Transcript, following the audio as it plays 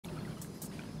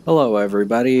Hello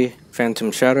everybody,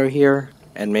 Phantom Shadow here,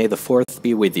 and may the 4th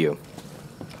be with you.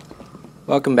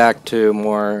 Welcome back to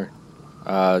more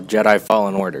Jedi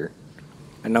Fallen Order.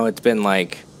 I know it's been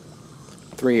like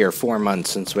 3 or 4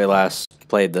 months since we last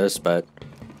played this, but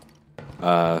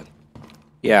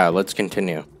yeah, let's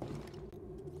continue.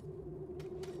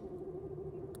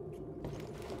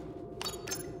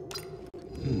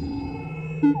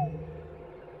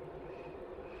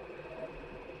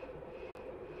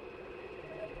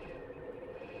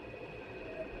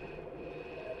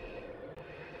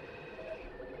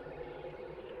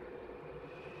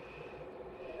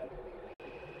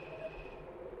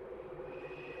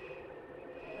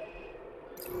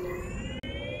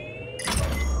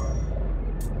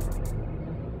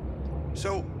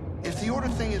 So, if the Order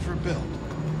thing is rebuilt,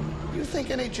 you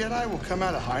think any Jedi will come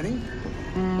out of hiding?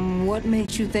 What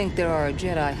makes you think there are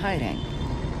Jedi hiding?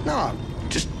 No, I'm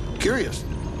just curious.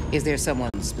 Is there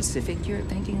someone specific you're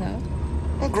thinking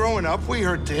of? Well, growing up, we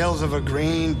heard tales of a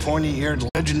green, pointy-eared,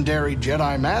 legendary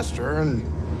Jedi Master,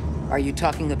 and... Are you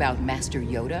talking about Master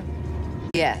Yoda?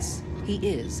 Yes, he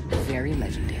is very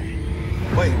legendary.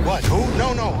 Wait, what? Who?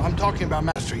 No, I'm talking about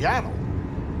Master Yaddle.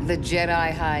 The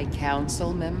Jedi High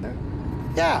Council member?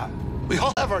 Yeah, we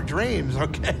all have our dreams,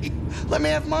 okay? Let me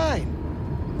have mine.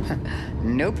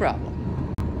 No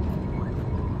problem.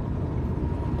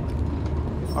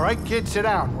 All right, kids, sit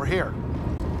down. We're here.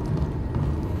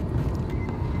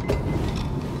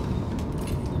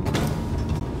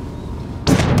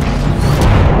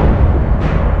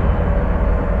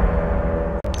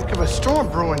 Think of a storm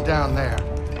brewing down there.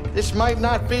 This might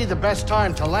not be the best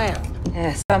time to land.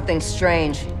 Something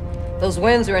strange. Those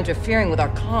winds are interfering with our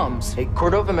comms. Hey,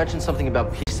 Cordova mentioned something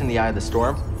about peace in the eye of the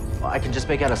storm. Well, I can just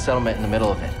make out a settlement in the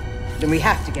middle of it. Then we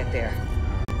have to get there.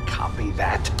 Copy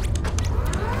that.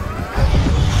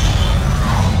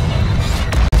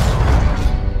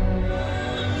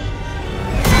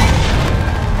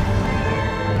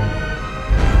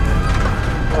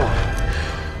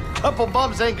 Oh. Couple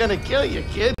bumps ain't gonna kill you,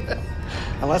 kid.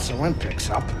 Unless the wind picks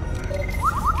up.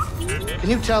 Can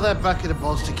you tell that bucket of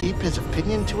balls to keep his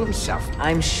opinion to himself?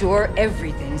 I'm sure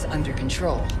everything's under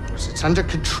control. Of course, it's under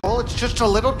control. It's just a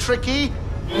little tricky.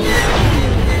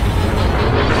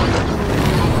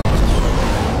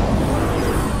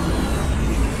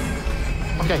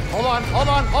 Okay, hold on.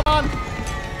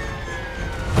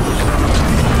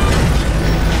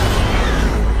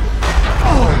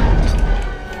 Oh.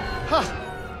 Huh.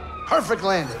 Perfect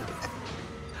landing.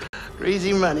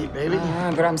 Easy money, baby.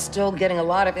 But I'm still getting a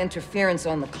lot of interference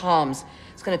on the comms.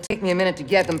 It's gonna take me a minute to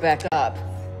get them back up.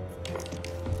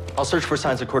 I'll search for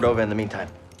signs of Cordova in the meantime.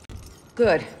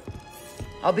 Good.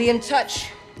 I'll be in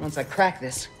touch once I crack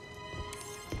this.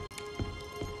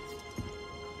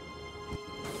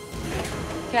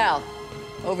 Cal,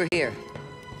 over here.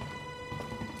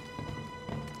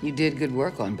 You did good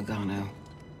work on Bogano.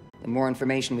 The more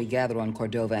information we gather on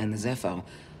Cordova and the Zeffo,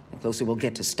 the closer we'll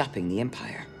get to stopping the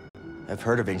Empire. I've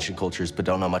heard of ancient cultures, but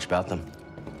don't know much about them.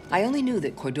 I only knew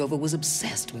that Cordova was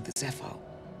obsessed with the Zeffo,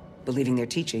 believing their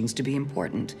teachings to be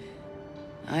important.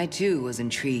 I, too, was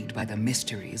intrigued by the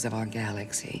mysteries of our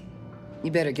galaxy.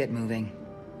 You better get moving.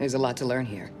 There's a lot to learn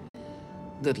here.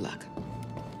 Good luck.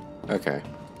 Okay.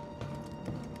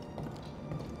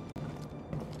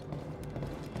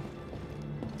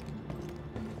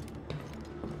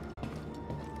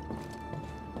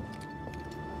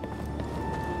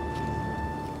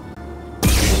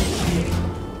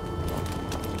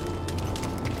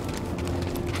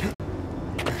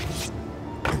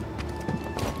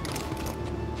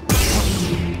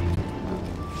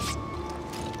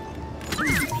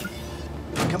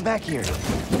 Come back here.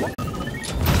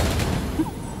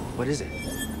 What is it?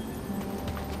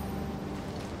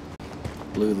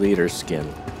 Blue leader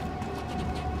skin.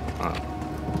 Huh.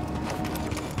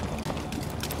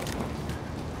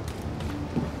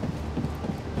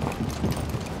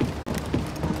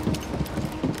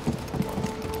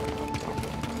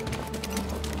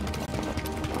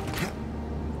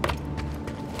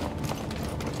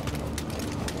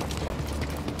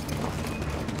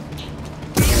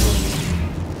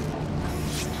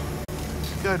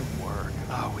 Good work.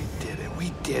 Oh, we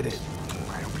did it.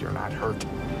 I hope you're not hurt.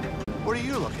 What are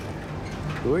you looking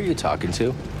at? Who are you talking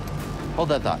to? Hold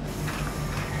that thought.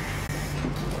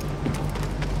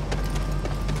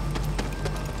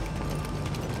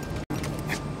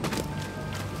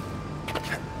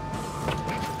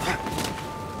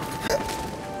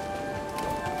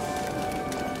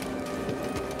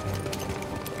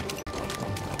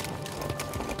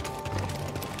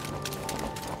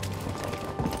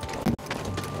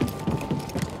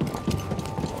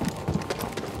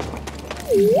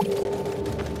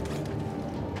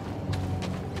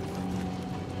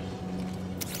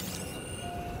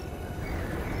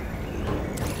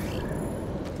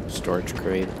 storage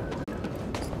crate.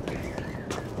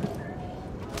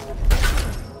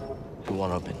 It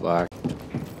won't open. Locked.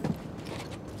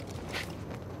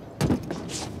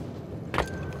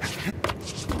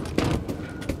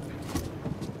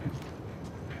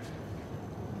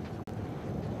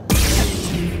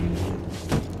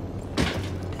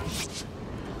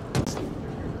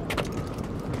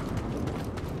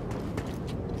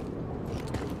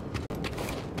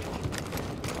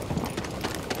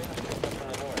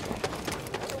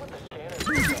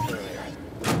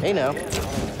 Hey now.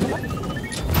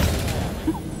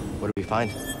 What do we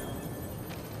find?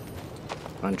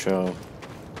 Poncho.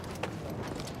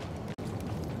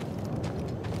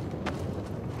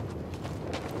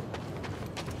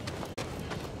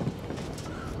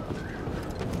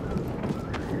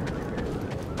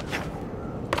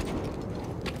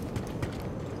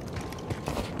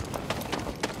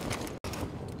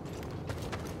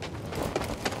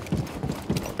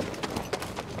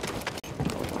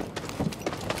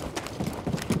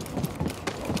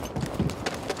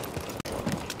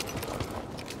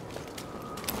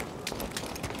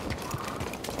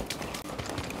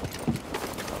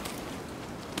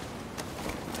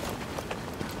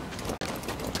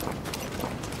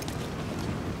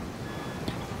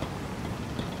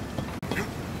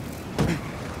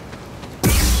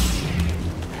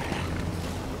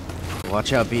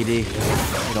 Watch out, BD.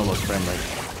 You don't look friendly.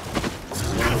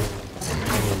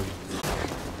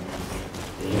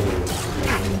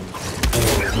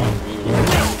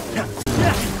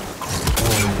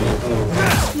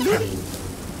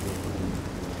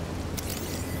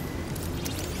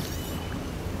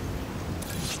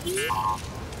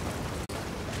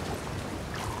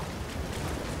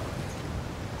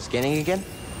 Scanning again?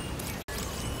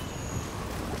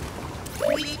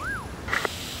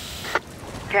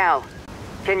 Cal,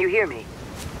 can you hear me?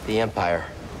 The Empire.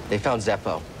 They found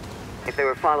Zeffo. If they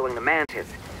were following the Mantis,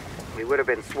 we would have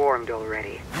been swarmed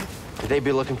already. Could they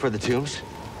be looking for the tombs?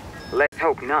 Let's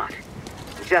hope not.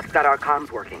 Just got our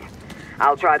comms working.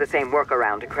 I'll try the same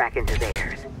workaround to crack into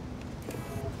theirs.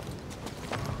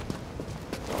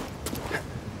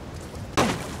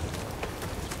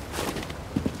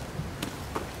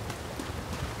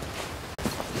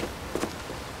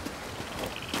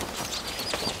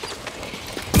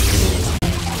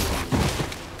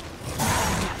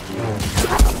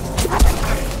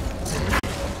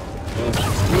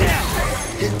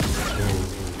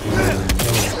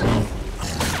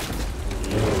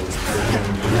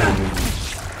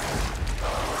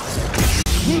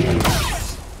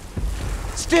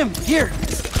 Stim, here!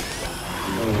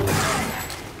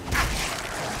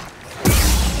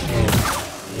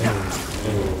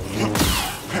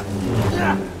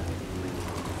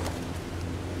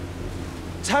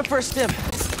 Time for a stim.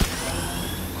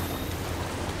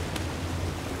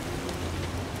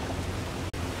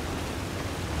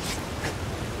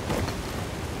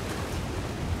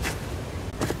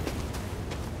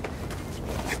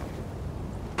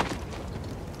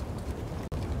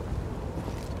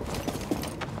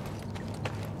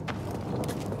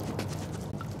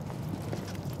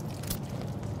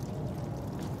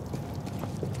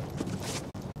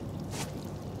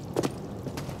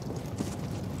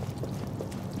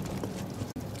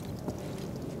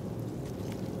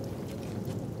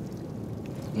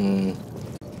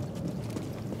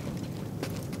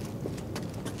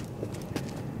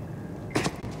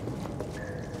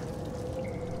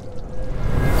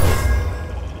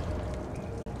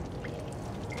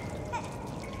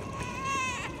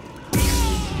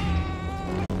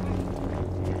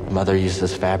 Mother used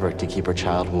this fabric to keep her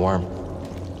child warm.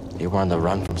 They were on the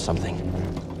run from something.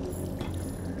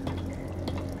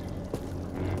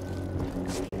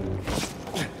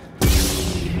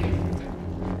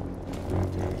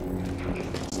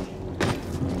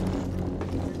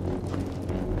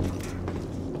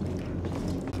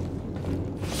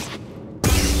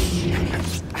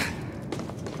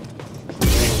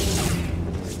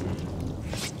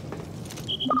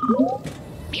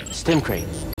 Stim crate.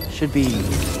 Should be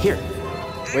here.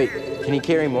 Wait, can you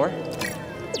carry more?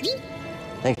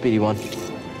 Thanks, BD1.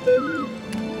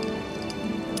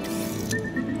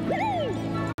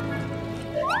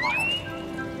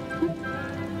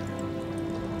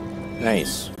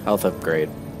 Nice. Health upgrade.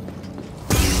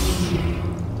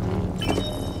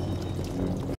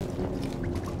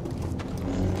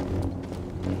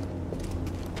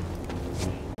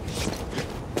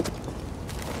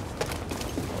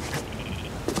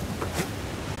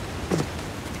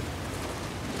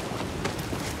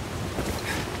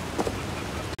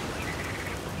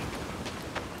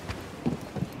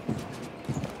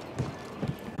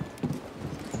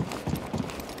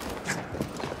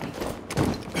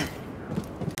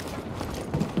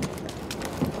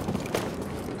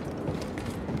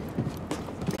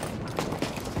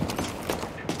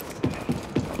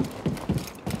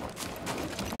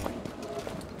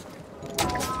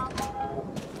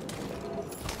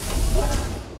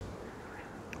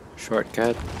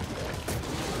 Shortcut.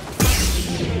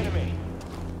 Enemy.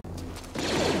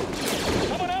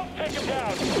 Someone else take him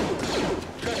down.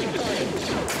 Tracking target.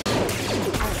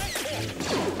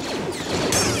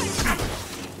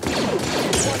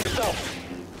 Watch yourself.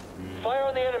 Fire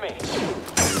on the enemy.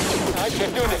 I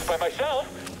can't do this by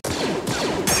myself.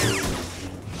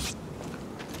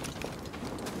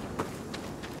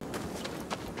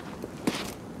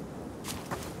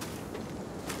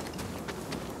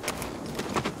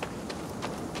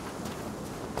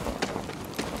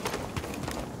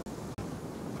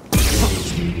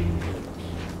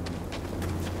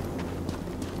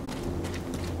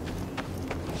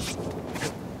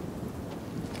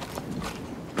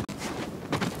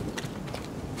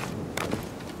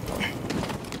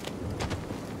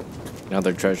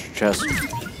 Another treasure chest.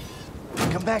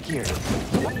 Come back here.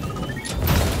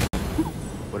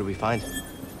 What do we find?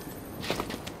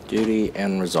 Duty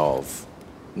and resolve.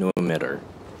 New emitter.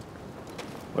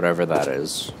 Whatever that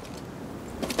is.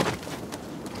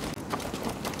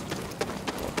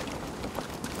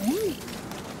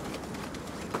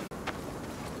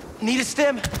 Need a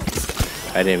stim?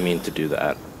 I didn't mean to do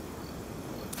that.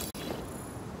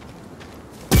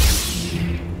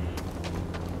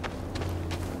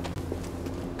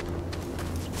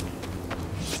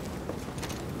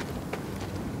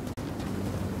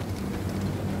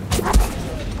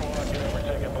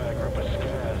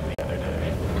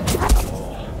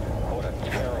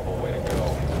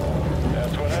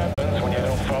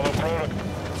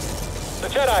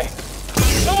 Jedi!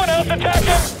 Someone else attack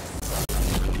him!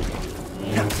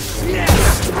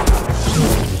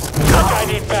 I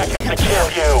need backup to kill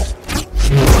you!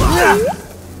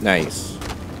 Nice.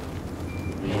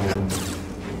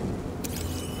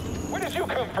 Where did you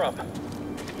come from?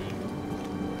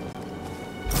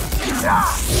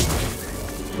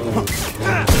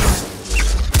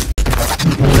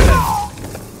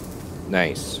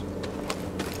 Nice.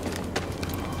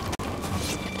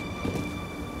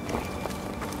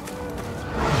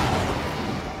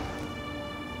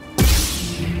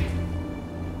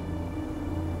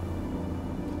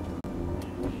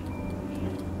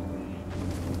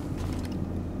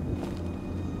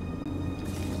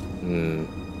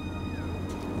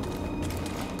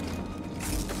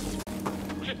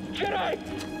 Jedi!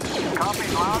 Copy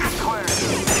loud and clear.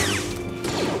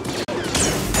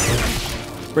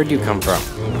 Where'd you come from?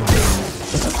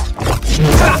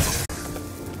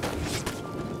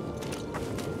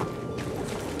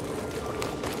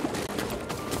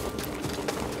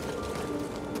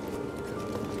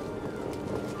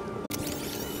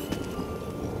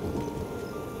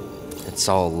 It's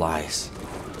all lies.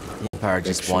 The Empire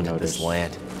just Fiction wanted notice. this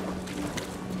land.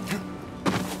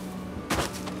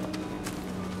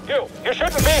 You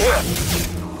shouldn't be here!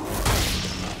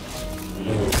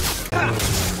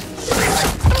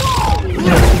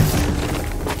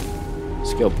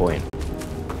 Skill point.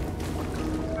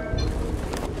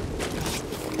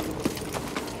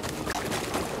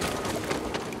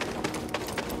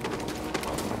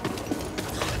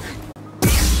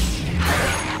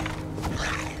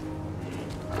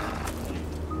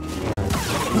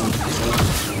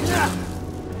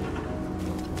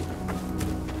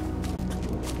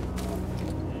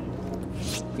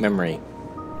 Memory.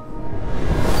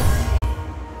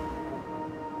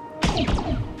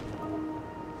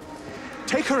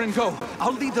 Take her and go.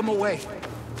 I'll lead them away.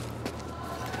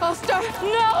 Buster,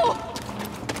 no!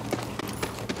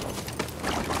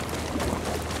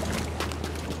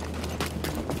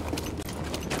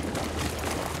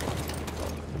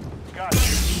 Got it.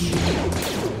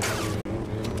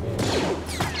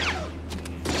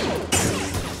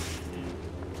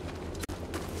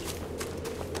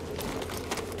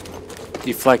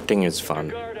 Deflecting is fun.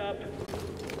 Guard up.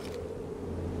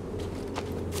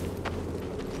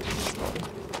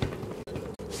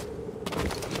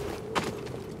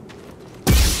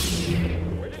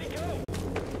 Where did he go?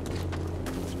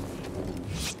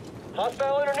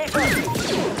 Hostile underneath us.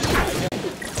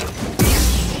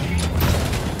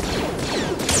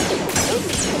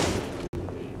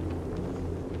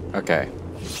 Okay.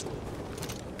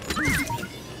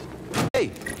 Hey!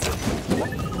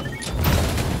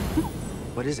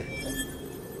 What is it?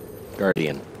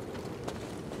 Guardian.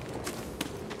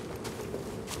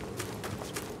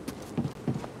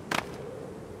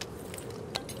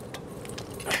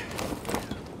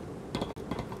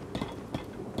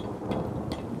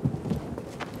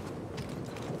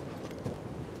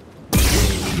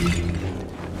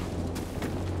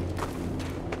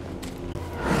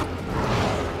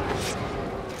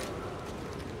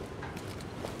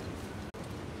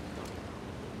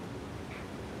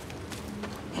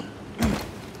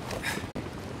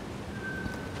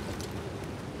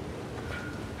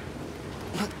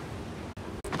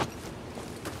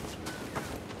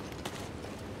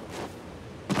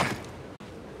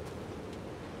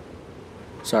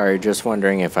 Sorry, just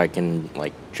wondering if I can,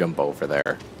 like, jump over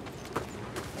there.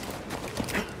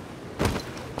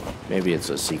 Maybe it's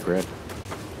a secret.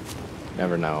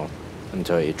 Never know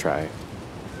until you try.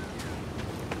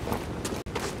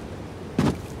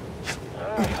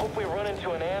 I hope we run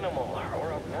into an animal or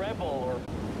a rebel or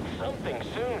something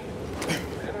soon.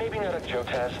 Maybe not a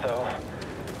Jotas, though.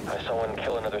 I saw one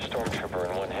kill another stormtrooper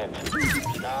in one hit.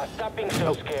 Stop being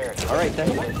so scared. All right,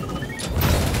 then.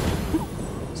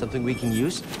 Something we can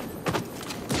use?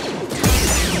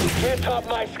 Can't top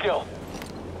my skill.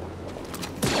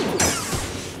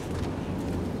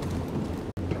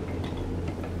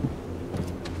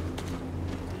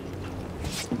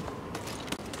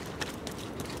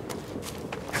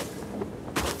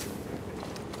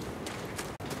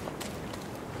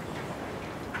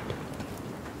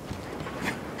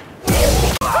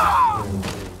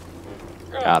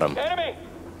 Got him. Enemy!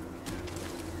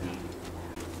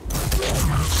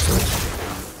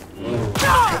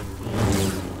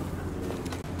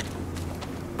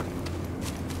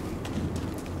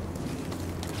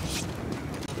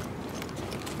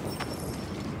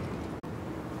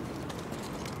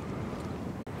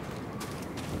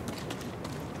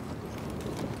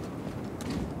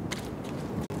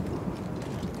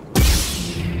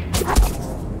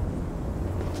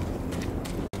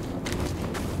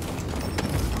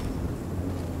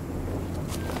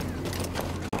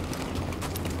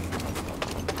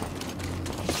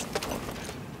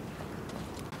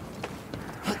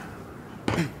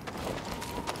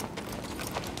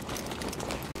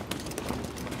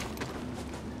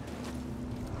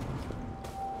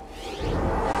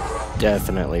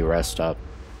 Definitely rest up.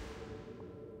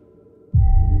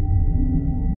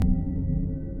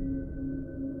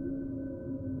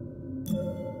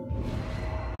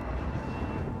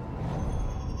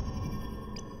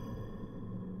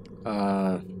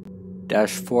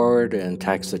 Dash forward and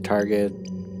attacks the target.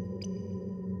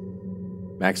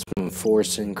 Maximum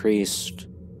force increased.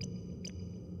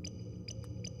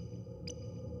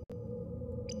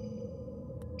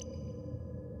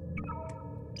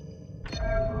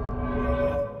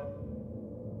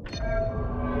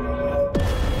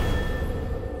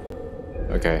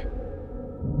 Okay.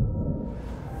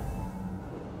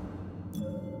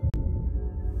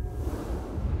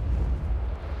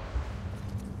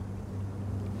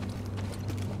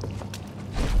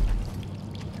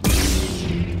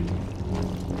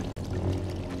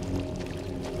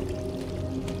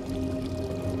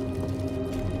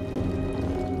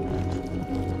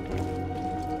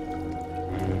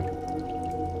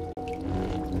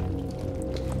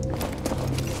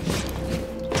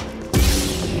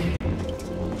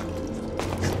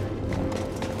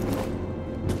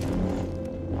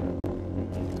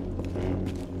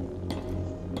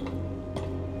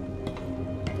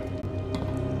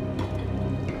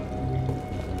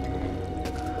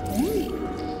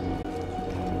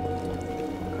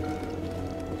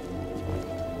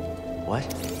 What?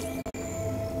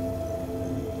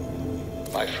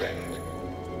 My friend,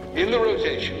 in the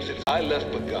rotation since I left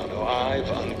Bogano, I've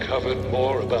uncovered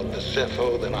more about the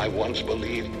Zeffo than I once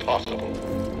believed possible.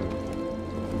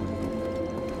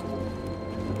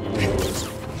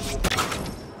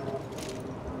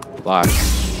 Lock.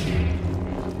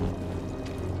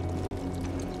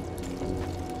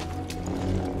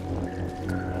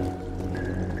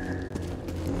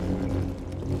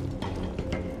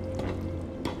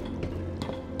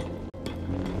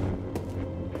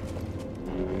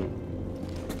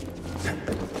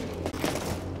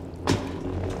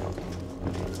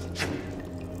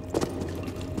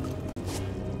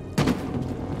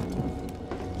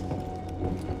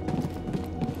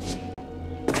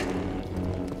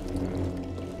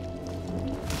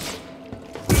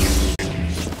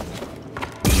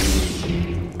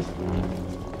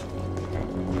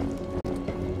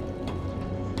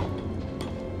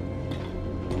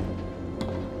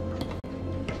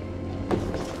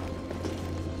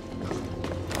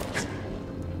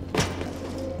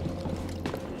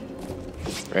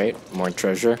 Right? More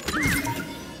treasure.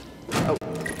 Oh,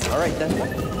 all right then.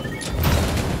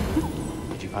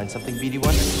 Did you find something,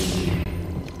 BD1?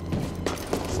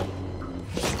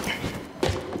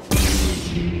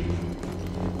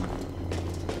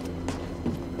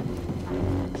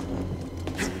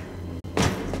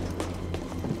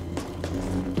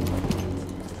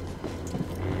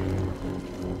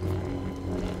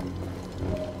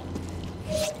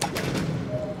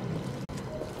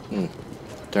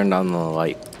 Turn on the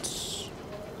lights.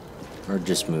 Or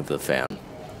just move the fan.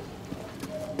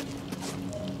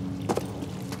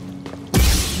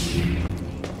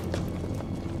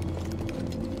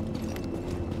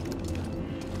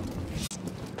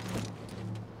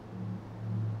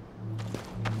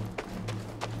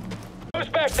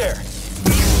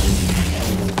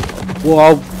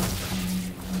 Whoa.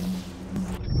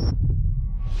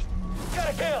 Got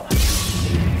a kill!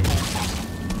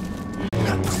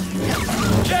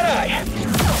 Jedi!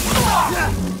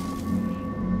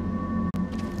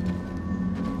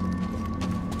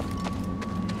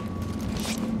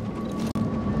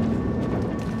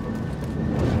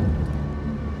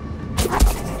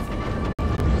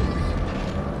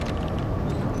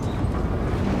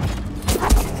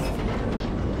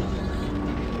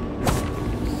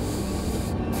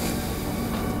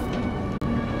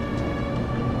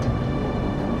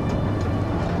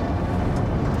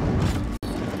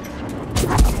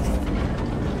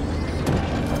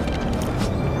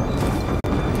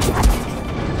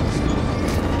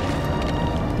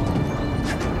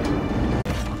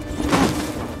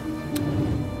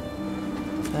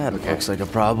 That looks like a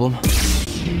problem.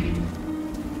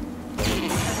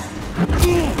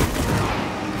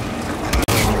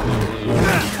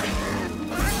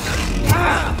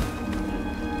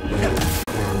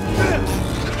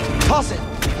 Toss it!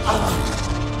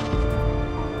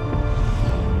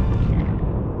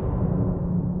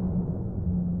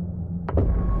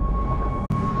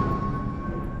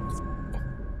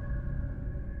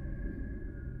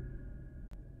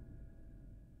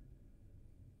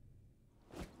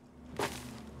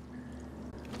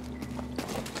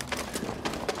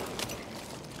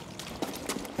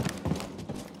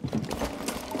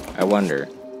 I wonder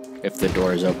if the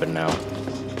door is open now.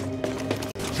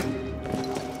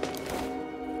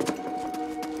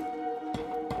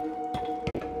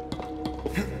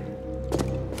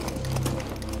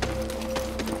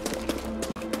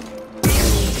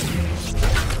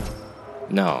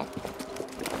 No.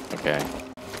 Okay.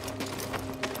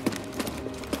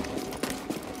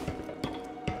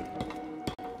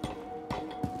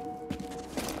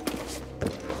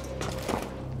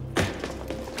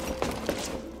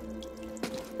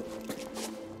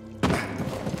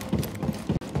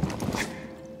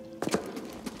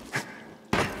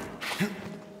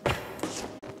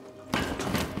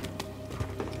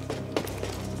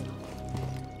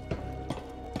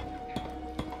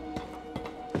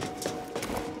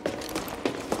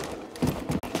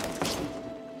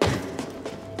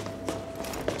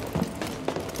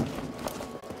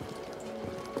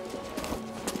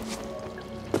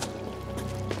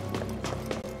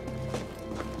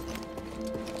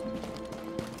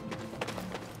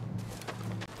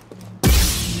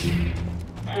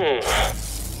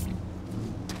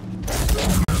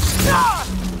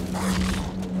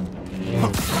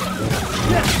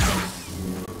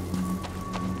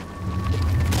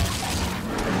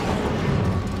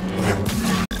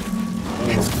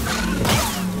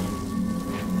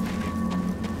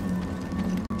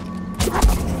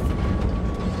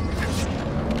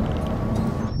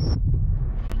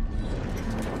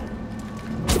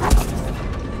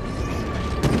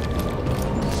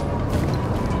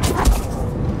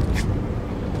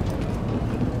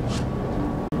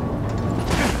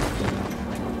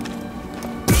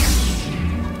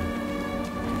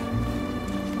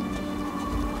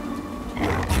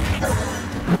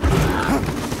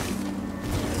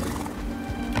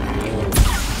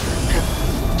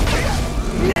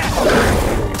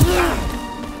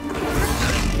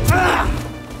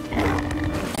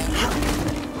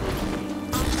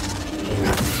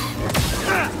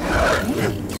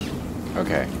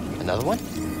 Okay. Another one?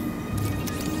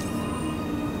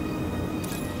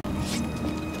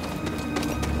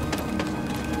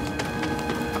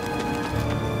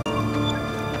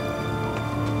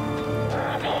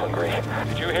 I'm hungry.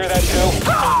 Did you hear that too?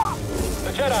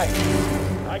 The Jedi!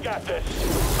 I got this.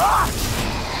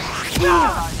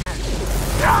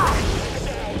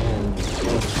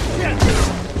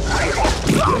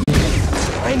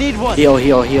 I need one! Heal,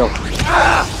 heal, heal. Let's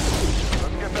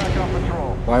get back on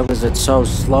patrol. Why was it so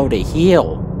slow to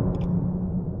heal?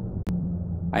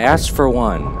 I asked for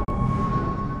one.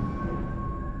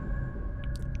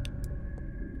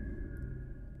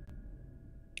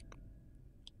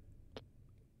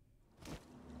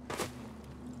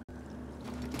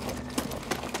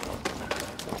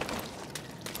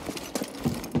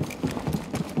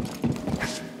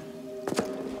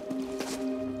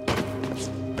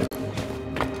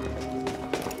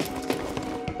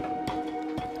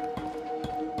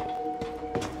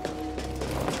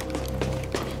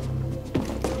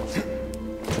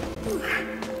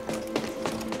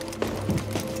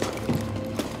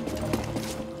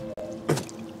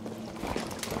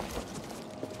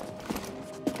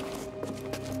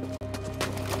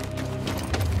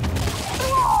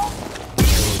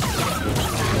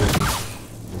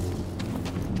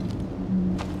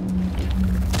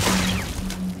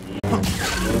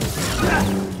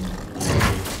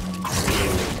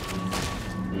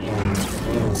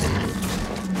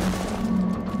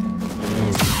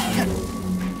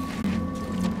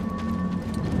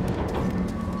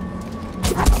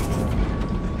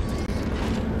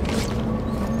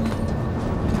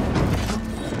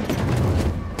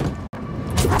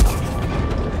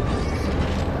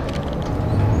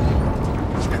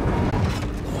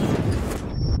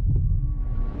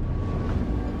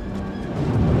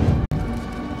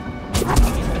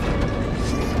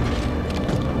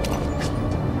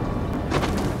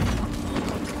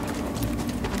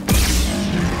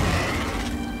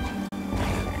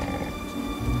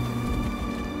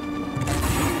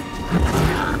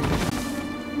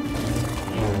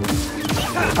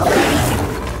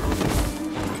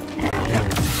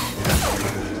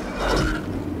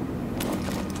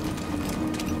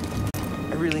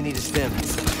 I really need a stim.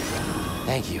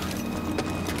 Thank you.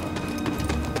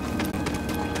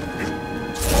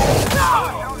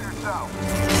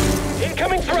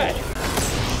 Incoming threat!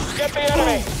 Get the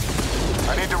enemy!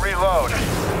 I need to reload.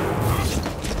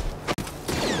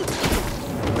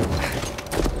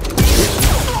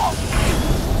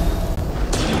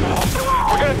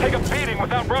 We're gonna take a beating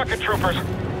without rocket troopers.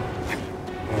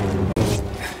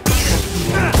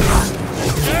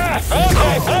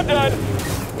 Okay, I'm done.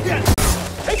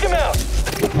 Take him out.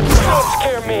 Don't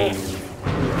scare me.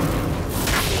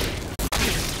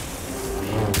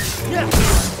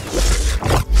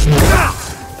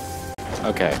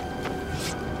 Okay.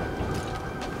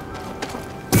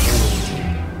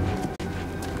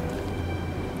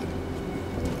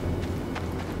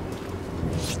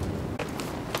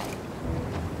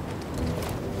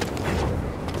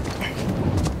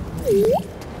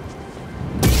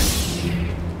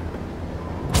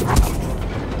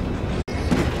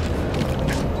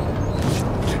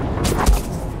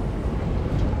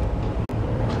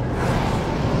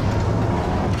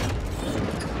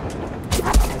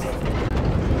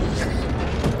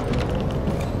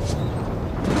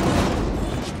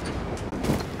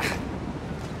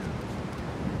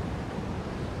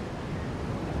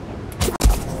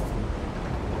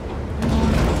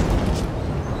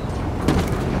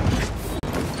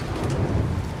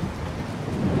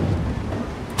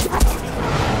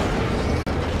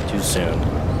 Too soon.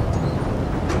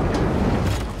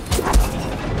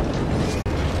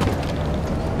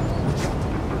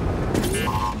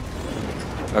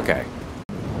 Okay.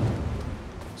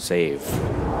 Save.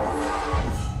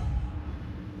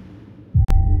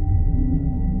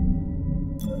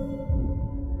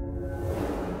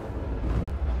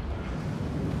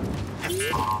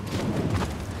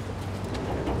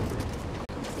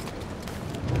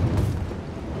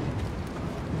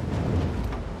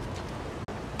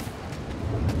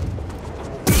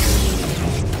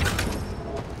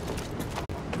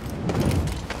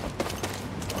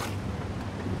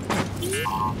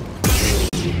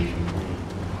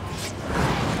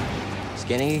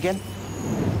 Scanning again?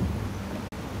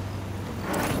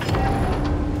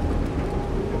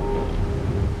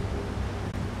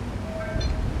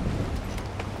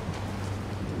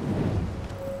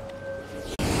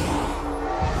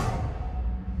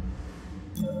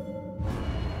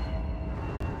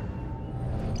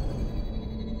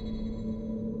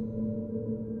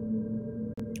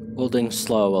 Holding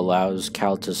slow allows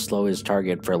Cal to slow his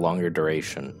target for a longer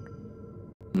duration.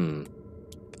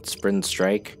 Sprint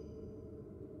strike.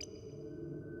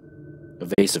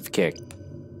 Evasive kick.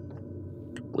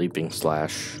 Leaping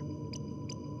slash.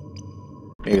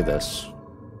 Maybe this.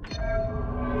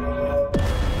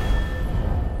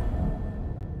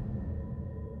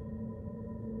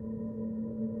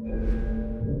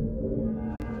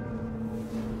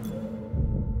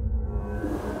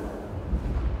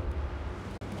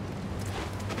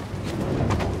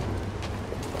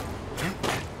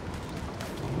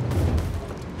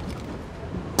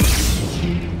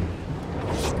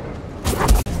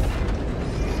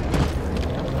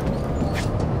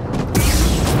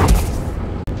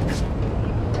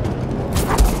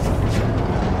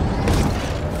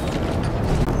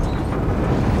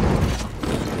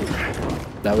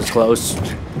 That was close.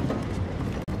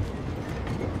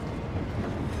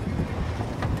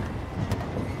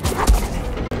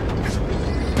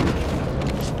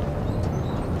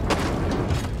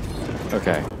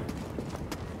 Okay.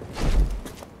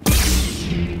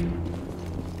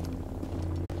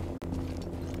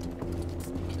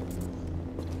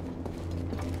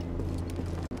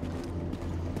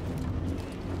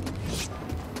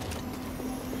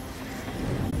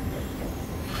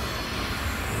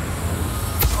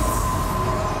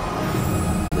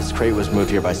 This crate was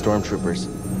moved here by stormtroopers.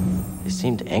 They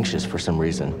seemed anxious for some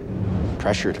reason.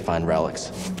 Pressure to find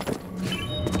relics.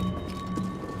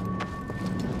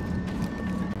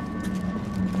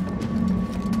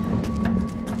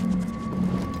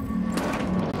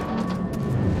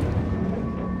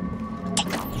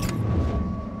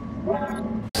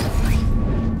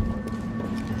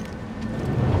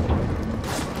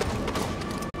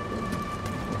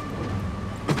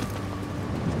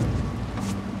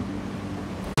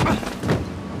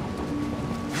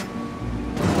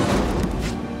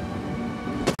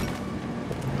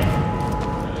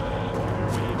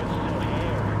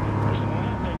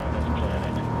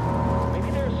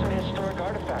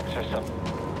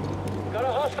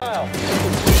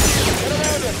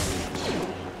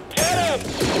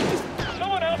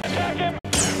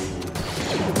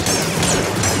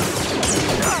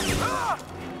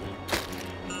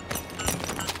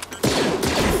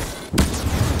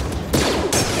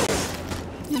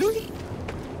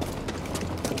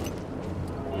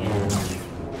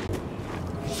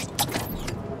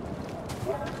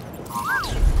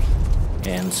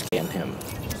 and scan him.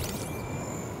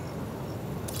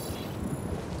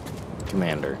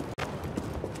 Commander.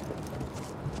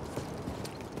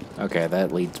 Okay,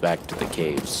 that leads back to the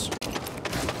caves.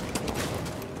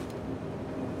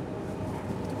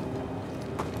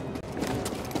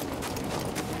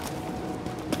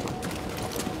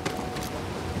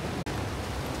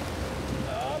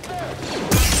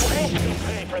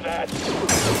 Pay for that.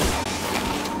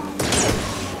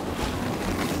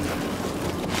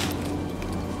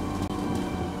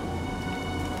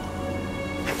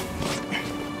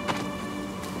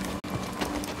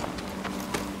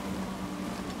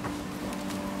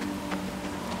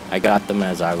 I got them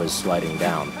as I was sliding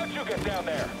down. How'd you get down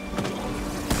there?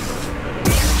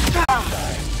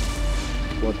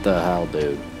 What the hell,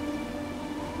 dude?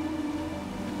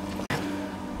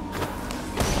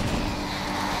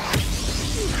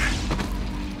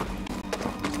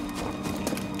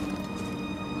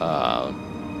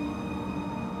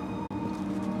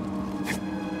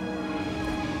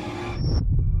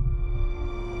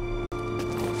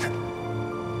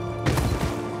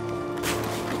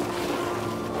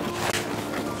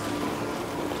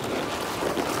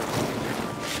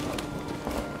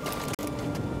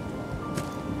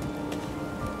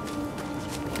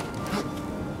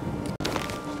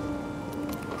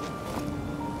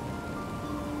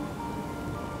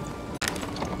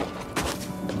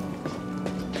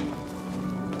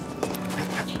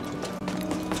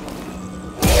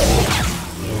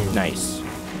 Nice.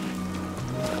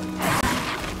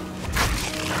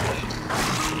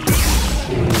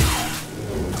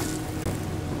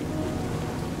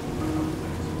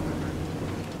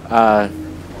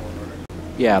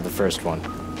 Yeah, the first one.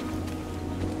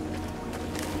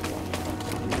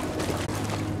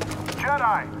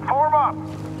 Jedi, form up!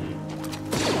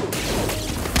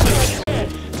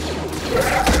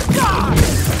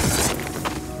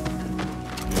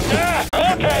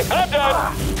 Okay, I'm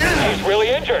done. He's really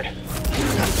injured.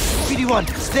 BD1,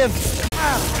 stim!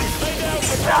 Lay down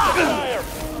for fire.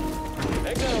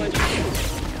 Acknowledge.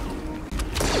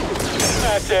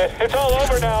 That's it. It's all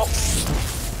over now.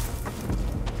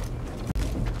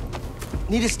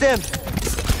 Need a stim!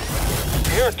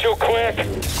 You're too quick.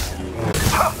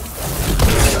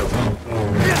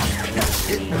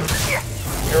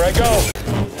 Here I go.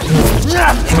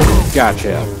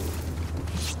 Gotcha.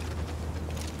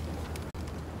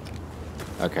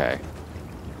 Okay.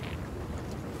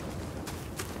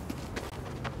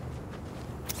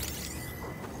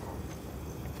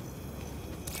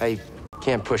 I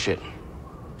can't push it.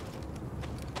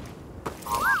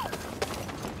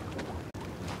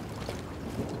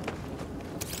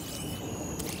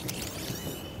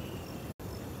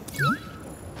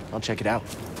 I'll check it out.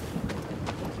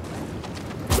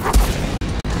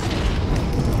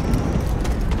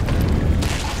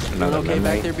 Another okay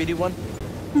memory. back there, BD1?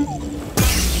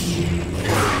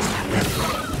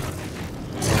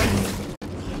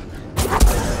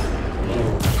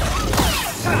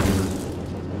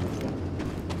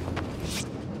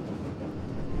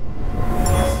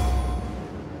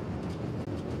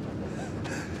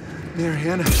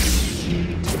 Mariana,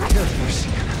 take care of Mercy.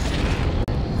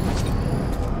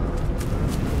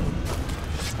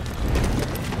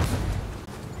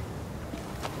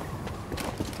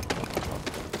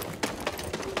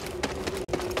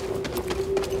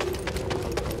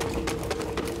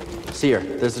 Seer,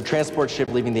 there's a transport ship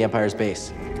leaving the Empire's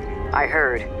base. I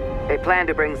heard. They plan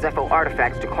to bring Zeffo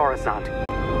artifacts to Coruscant.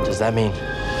 Does that mean?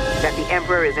 That the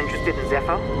Emperor is interested in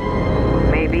Zeffo?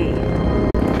 Maybe.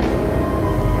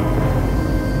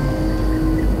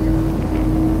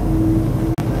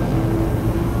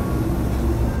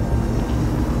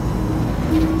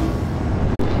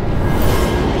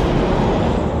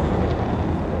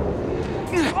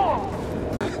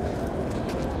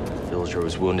 Villager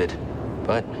was wounded,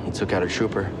 but he took out a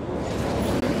trooper.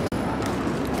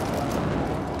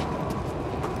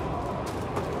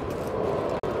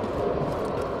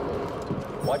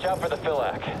 Watch out for the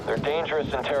Philac. They're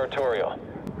dangerous and territorial.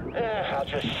 I'll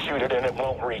just shoot it and it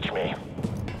won't reach me.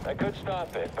 I could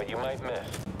stop it, but you might miss.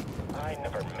 I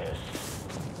never miss.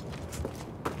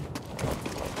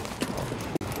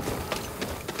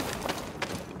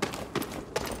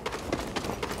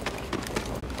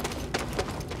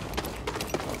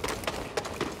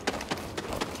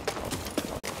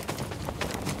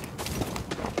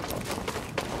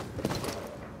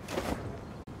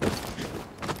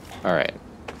 All right.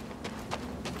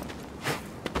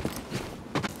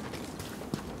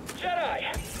 Jedi!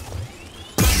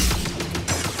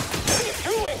 What are you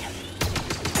doing?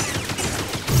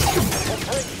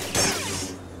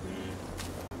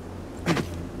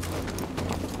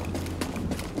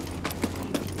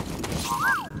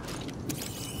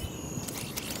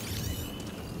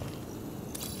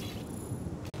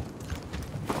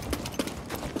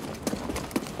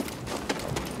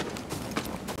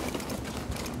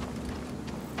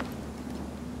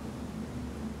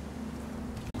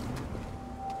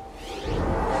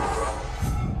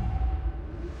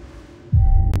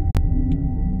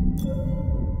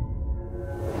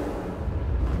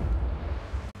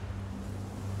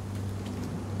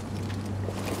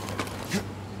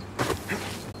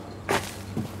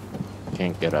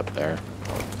 get up there.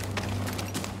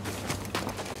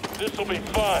 This'll be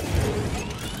fun.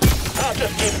 I'll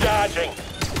just keep dodging.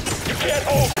 You can't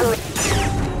hold for it.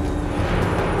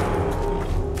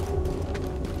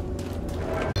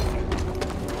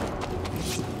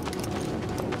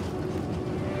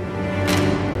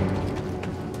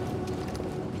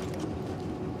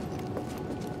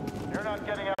 You're not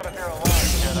getting out of here alive,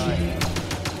 Jedi.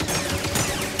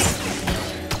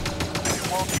 You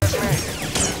won't get me.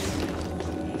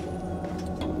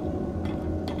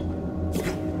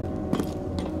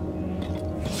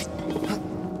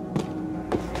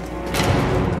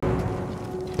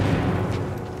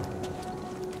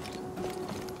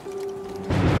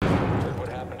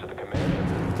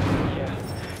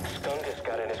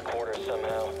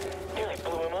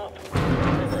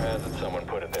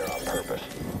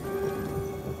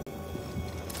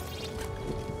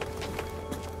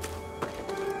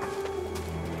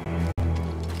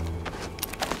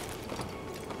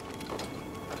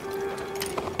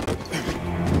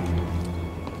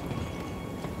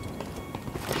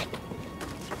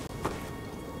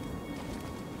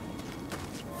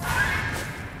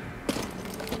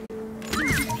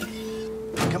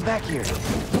 Come back here.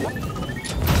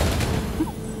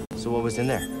 So what was in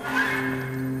there?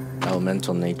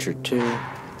 Elemental nature 2.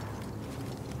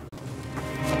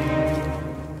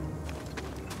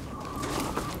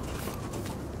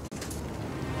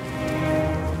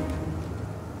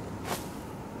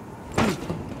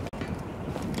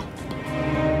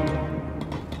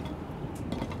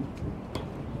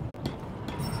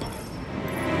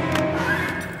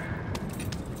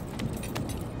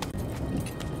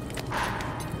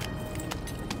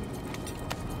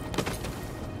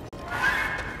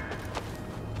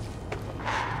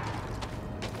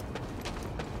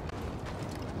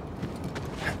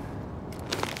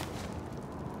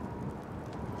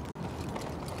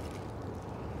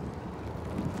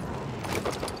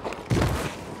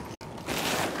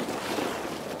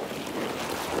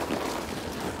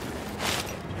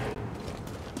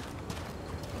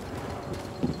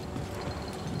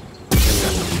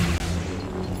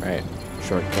 Right,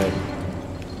 shortcut.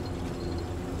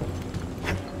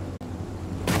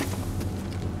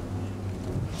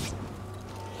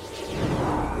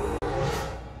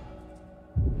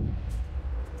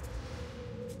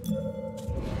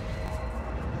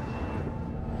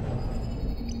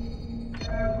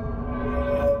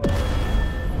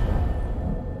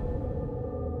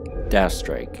 Dash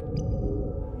strike.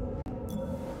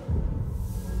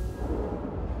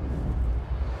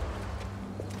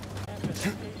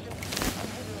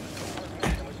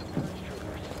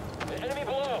 Enemy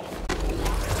below.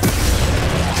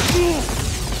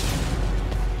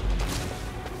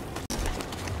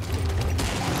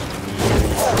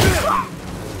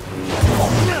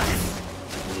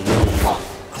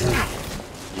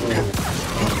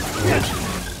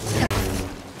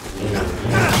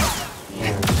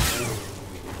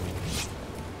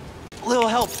 Little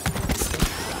help.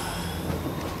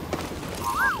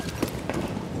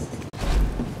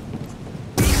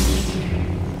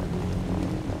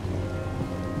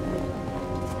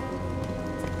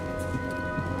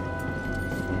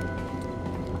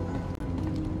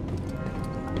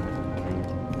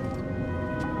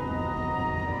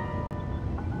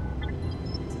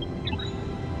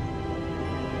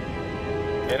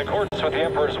 In accordance with the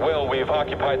Emperor's will, we've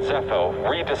occupied Zeffo,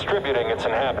 redistributing its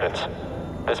inhabitants.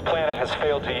 This planet has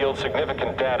failed to yield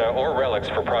significant data or relics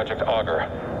for Project Augur.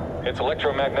 Its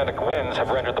electromagnetic winds have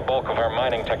rendered the bulk of our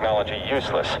mining technology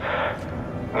useless.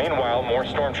 Meanwhile, more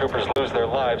stormtroopers lose their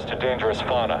lives to dangerous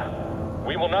fauna.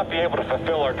 We will not be able to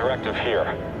fulfill our directive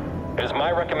here. It is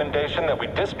my recommendation that we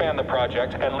disband the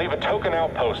project and leave a token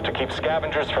outpost to keep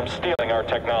scavengers from stealing our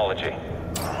technology.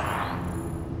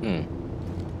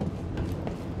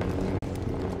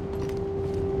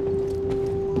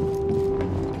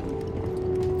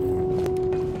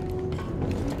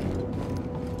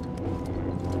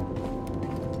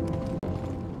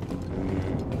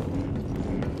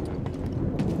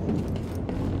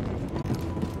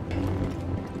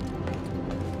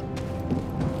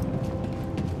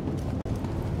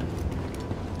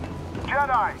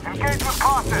 Jedi, engage with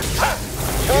caution.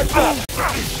 Charge up!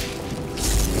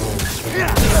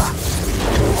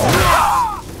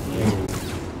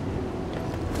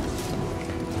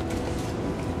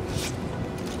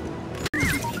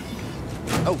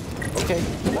 Oh, okay.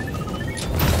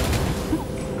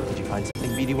 Did you find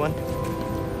something, BD-1?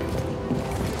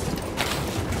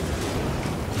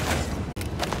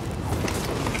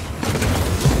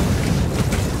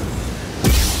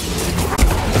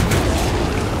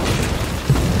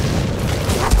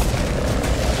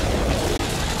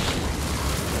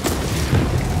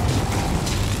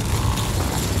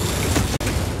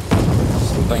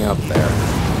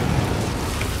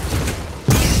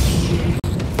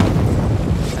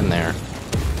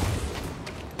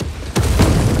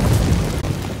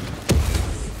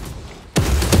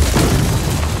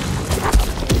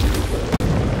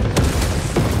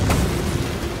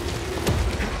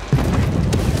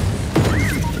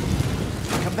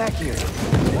 here.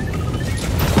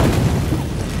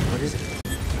 What is it?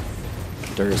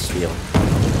 Durasteel.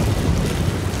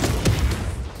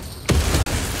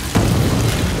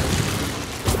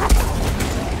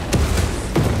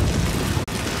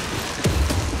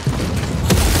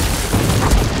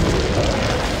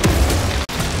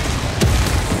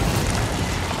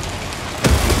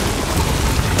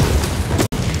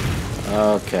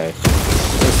 Okay,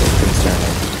 this is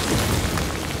concerning.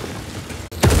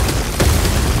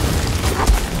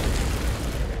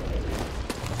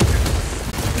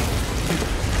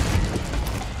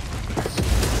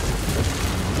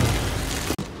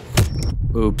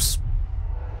 Oops.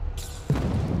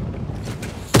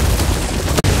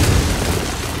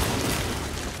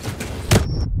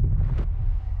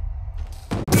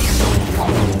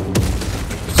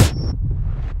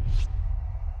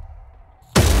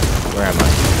 Where am I?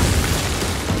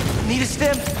 Need a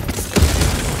stim?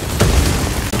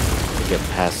 To get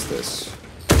past this.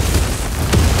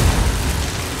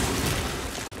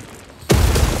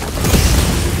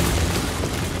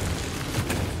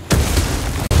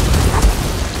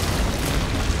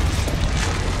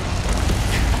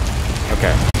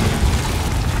 Okay.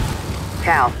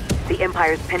 Cal, the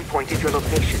Empire's pinpointed your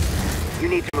location. You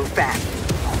need to move fast.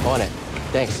 On it.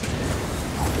 Thanks.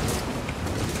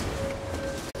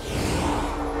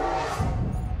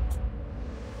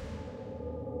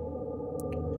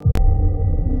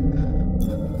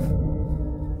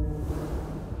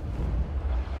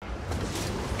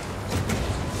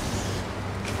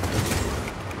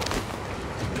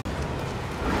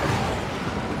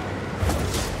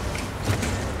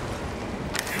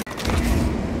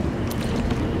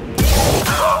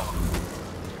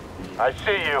 I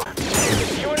see you.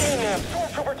 Join in now.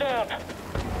 Stormtrooper down.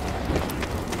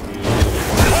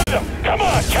 Hunt him! Come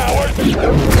on, cowards!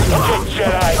 Okay,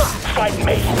 Jedi, fight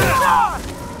me.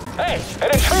 Hey, an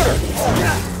intruder!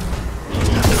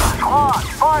 Come on,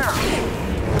 fire!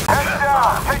 Heads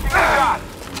down, taking a shot!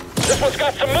 This one's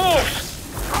got some moves!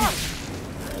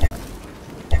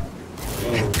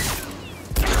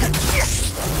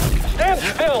 Stand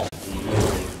still!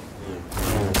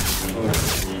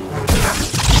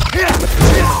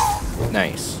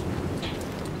 Nice.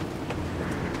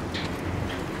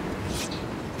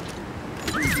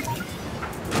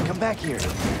 Come back here.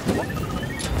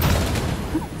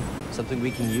 Something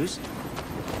we can use?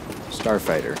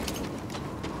 Starfighter.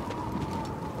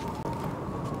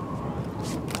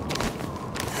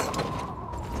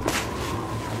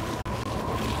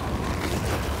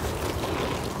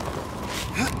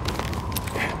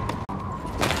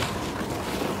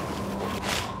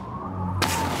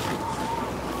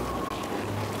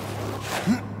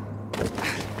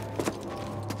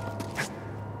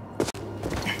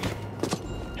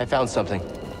 I found something.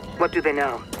 What do they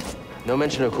know? No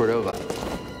mention of Cordova.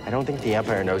 I don't think the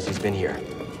Empire knows he's been here.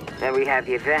 Then we have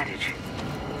the advantage.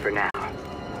 For now.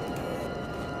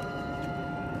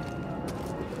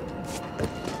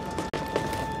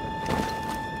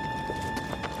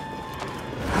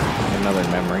 Another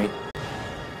memory.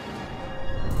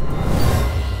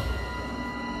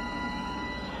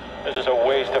 This is a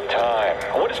waste of time.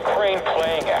 What is Crane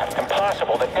playing at?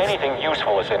 Impossible that anything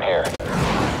useful is in here.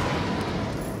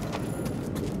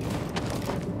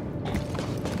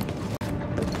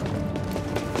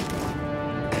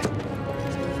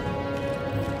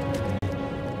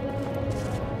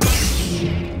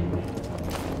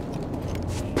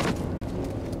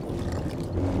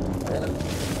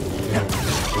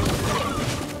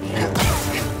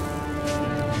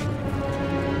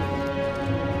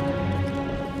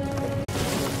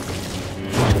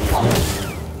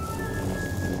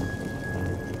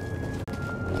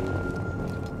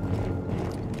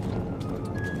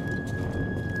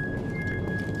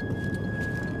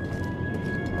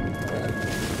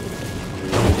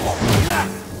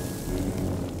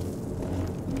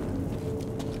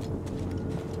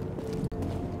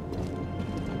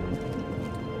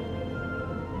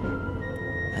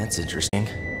 That's interesting.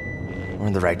 We're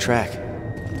on the right track.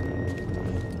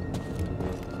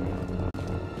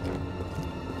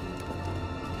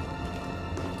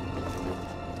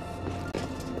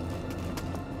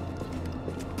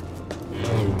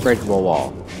 Breakable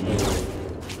wall.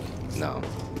 No.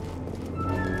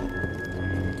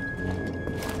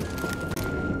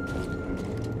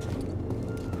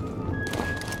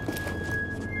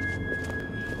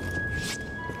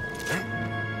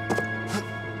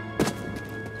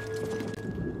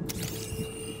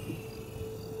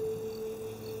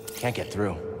 Can't get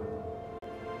through.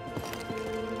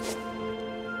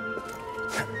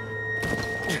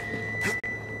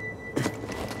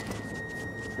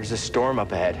 There's a storm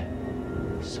up ahead.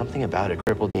 Something about it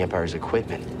crippled the Empire's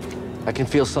equipment. I can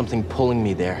feel something pulling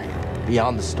me there,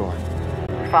 beyond the storm.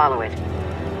 Follow it.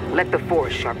 Let the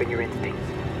Force sharpen your instincts.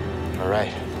 All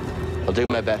right. I'll do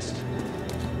my best.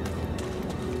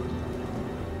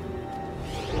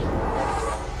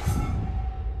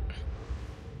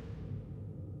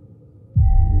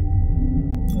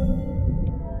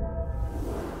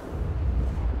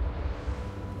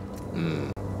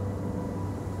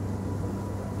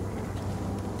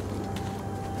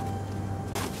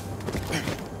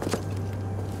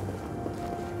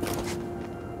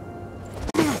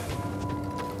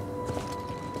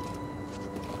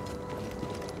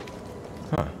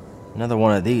 Another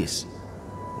one of these.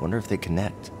 Wonder if they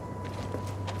connect.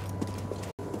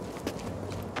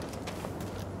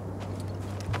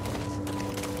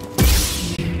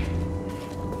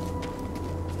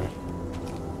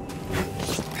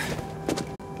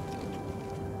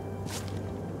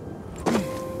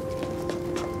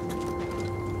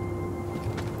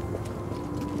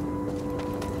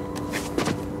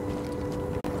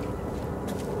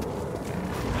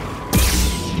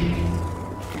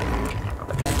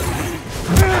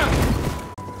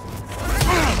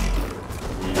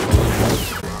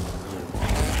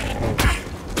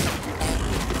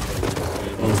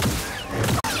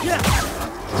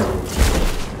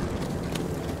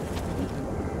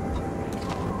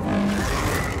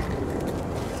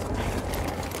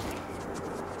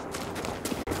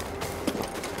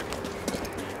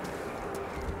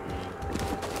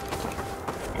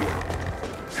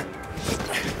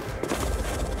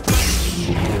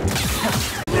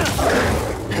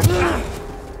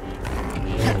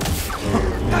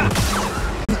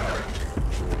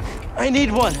 I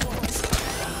need one.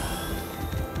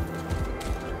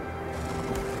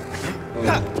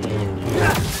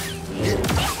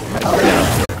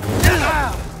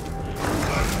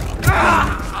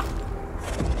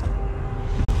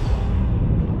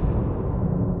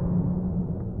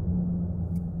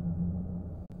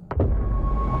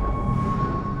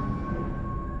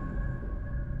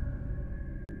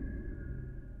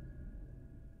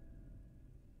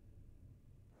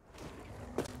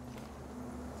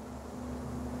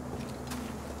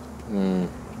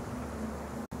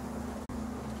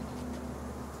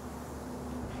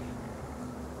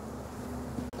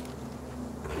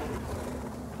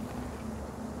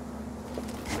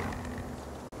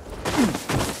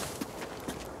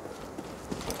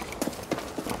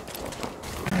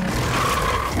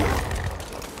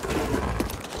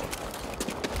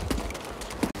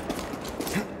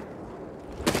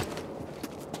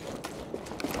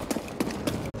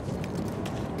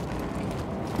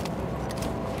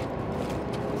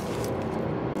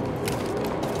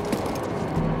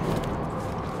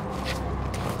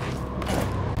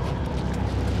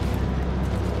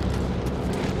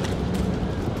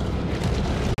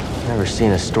 Never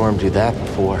seen a storm do that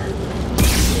before.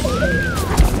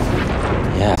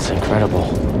 Yeah, it's incredible.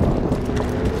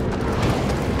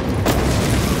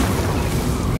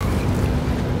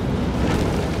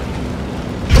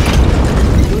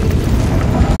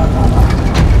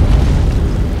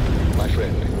 My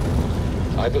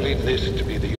friend, I believe this to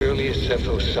be the earliest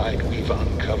Zeffo site we've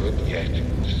uncovered yet,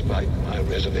 despite my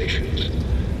reservations.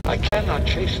 I cannot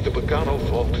chase the Bogano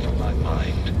vault from my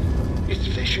mind. Its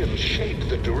visions shape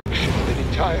the direction of an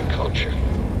entire culture.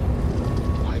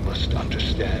 I must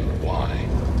understand why.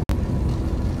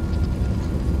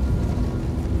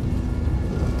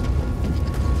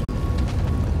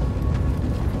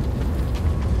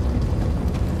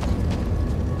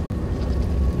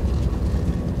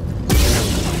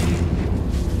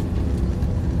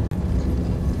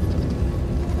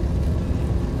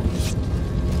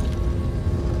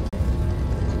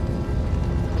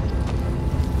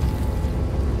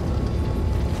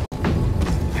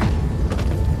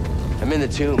 I'm in the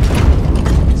tomb.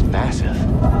 It's massive.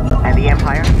 And the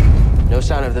Empire? No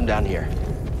sign of them down here.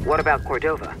 What about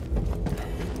Cordova?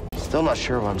 Still not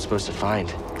sure what I'm supposed to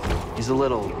find. He's a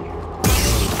little...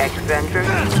 Eccentric?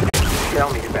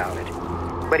 Tell me about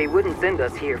it. But he wouldn't send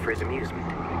us here for his amusement.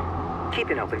 Keep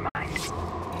an open mind.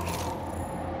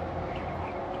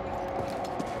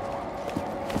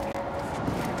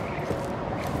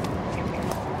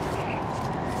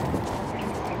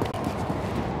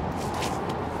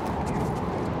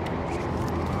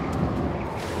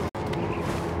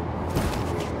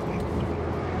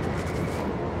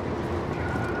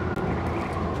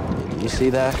 You see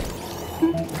that?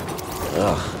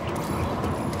 Ugh.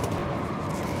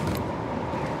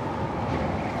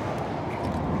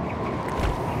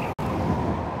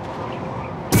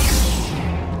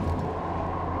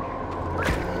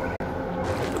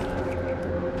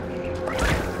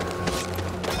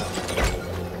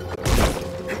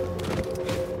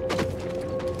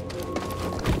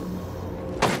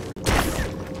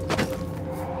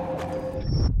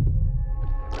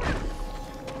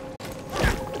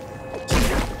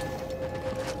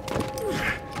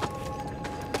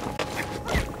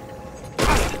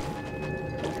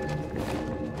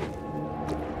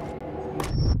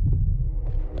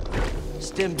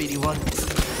 stim, BD1.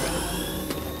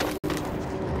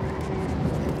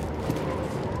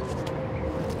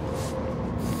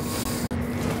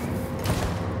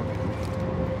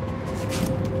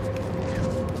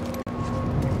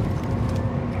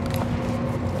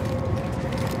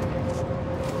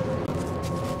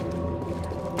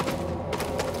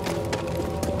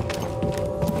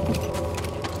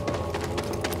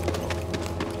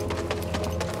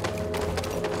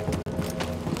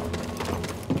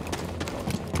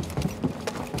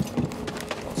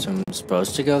 So I'm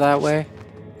supposed to go that way?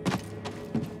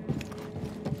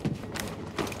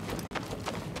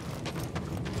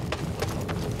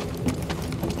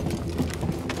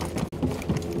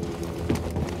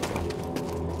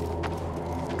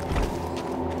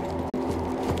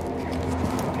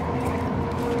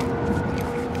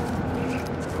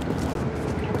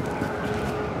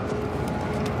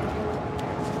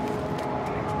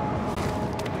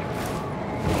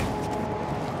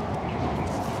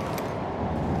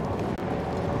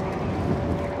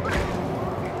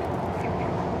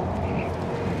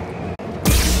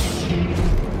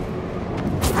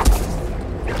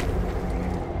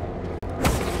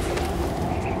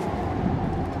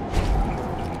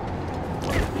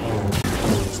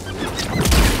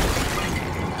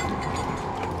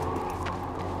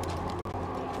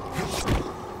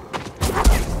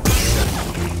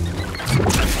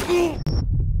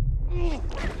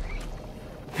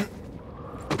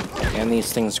 And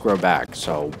these things grow back,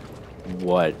 so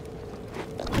what?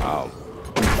 Oh.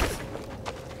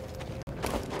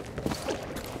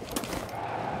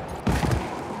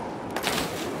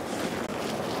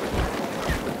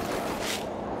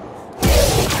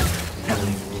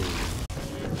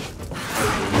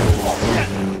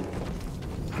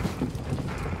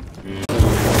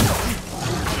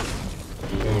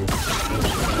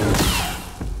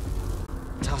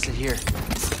 Toss it here.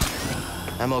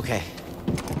 I'm okay.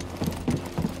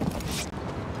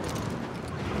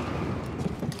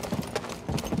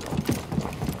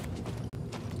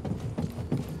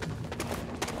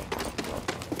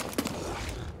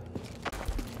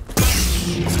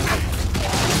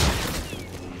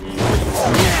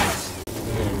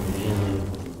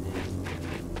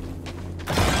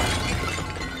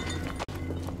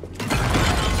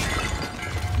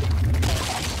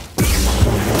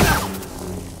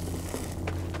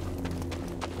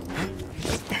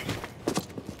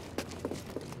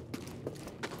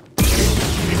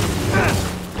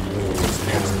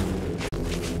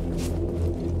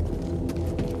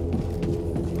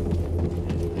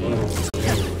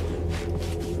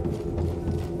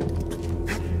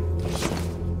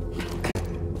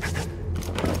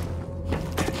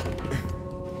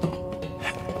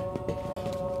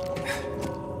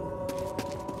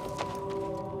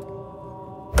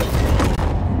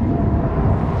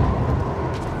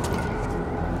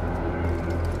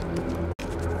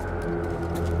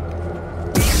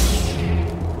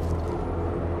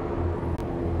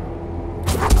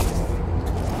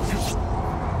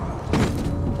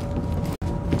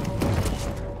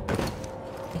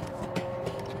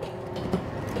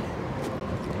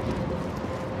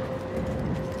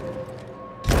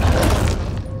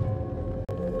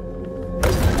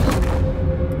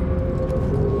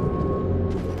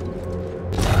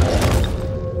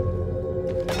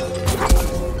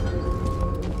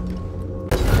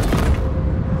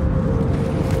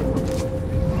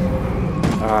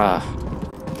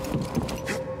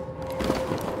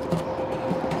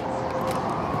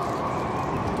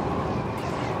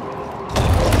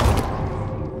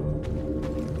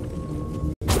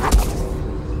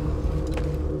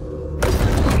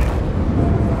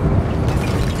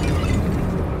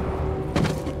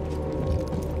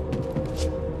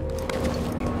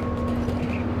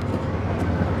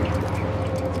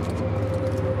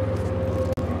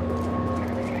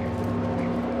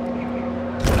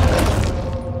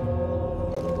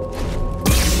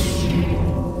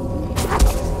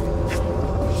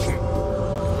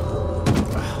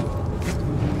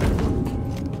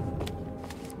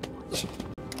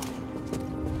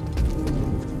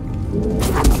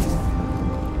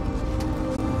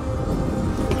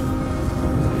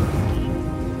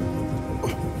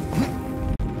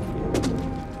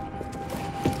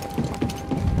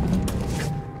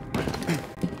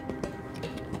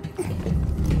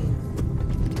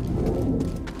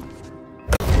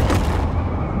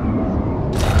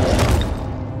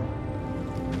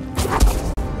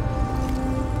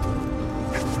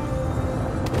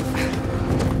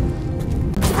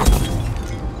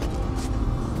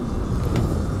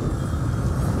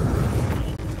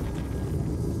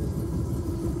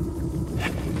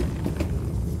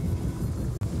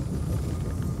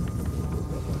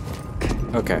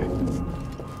 Okay.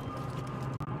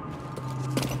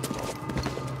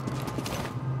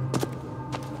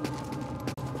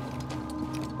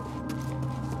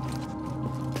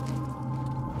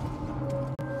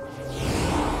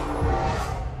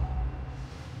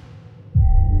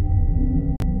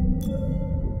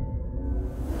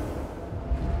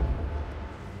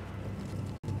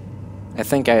 I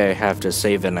think I have to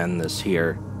save and end this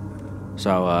here.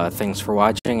 So, thanks for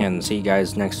watching, and see you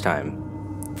guys next time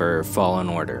for Fallen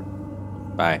Order.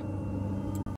 Bye.